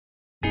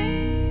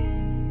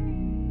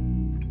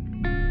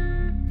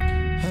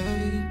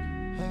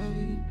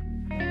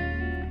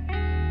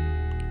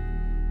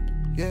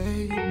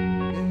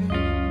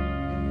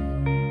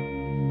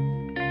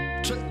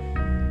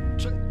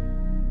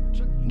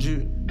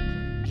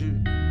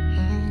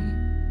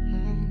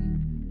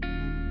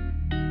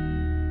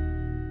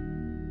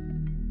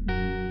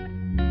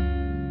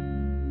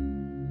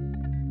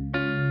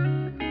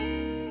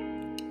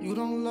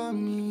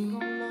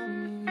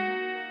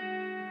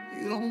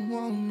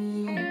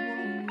me.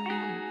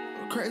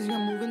 Crazy,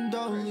 I'm moving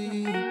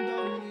dolly.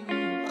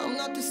 I'm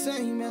not the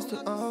same as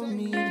the old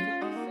me.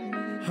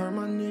 Heard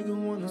my nigga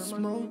wanna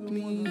smoke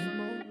me.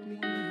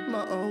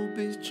 My old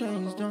bitch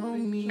changed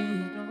on me.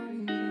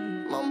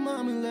 My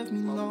mommy left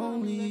me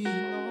lonely.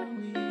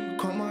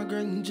 Call my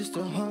granny just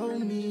to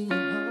hold me.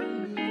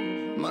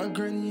 My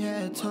granny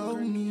had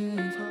told me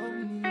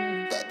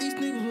that these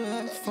niggas would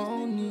act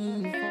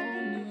phony.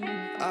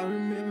 I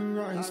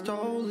remember riding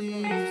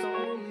stoley.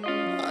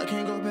 I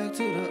can't go back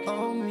to the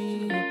old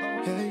me.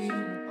 Hey,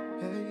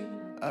 hey.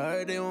 I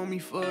heard they want me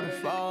for the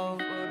fall.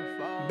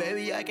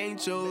 Baby, I can't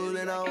choose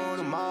and I want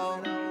them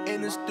all.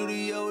 In the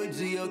studio with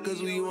Geo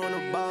cause we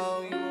wanna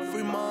ball.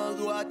 Free mom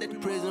go out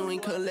that prison, we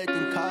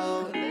collecting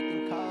calls.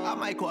 I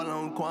might call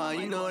on Quan,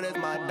 you know that's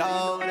my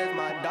dog.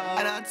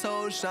 And I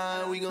told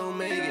Shine we gon'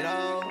 make it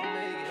all.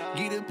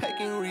 Get it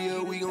packing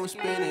real, we gon'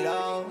 spend it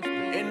all.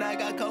 And I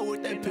got caught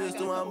with that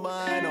pistol, I'm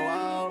behind the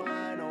wall.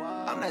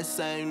 I'm that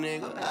same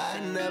nigga, I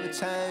never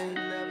change.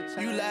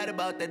 You lied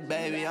about that,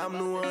 baby, I'm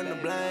the one to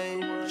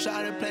blame.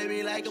 Try to play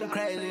me like I'm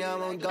crazy, I'm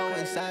gonna go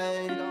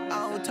insane.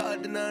 I don't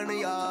talk to none of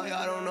y'all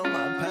don't know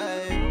my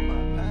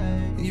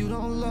pain. You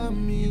don't love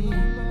me,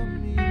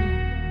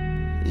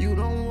 you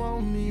don't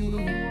want me.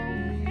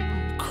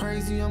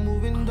 Crazy, I'm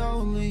moving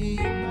dolly.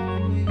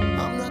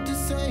 I'm not the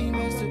same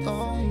as the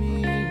old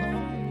me.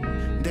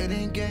 They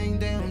didn't gang,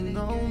 they don't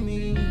know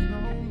me.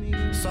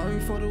 Sorry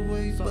for the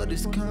wait, but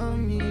it's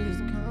coming.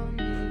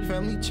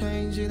 Family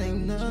change, it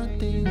ain't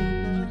nothing.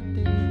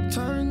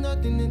 Turn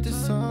nothing into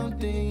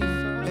something.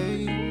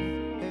 Hey,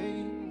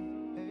 hey,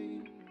 hey.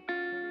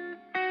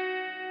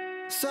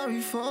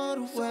 Sorry for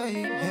the wait.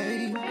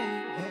 Hey,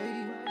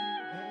 hey,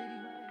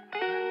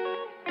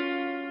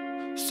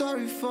 hey.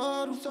 Sorry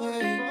for the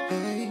wait.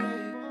 Hey.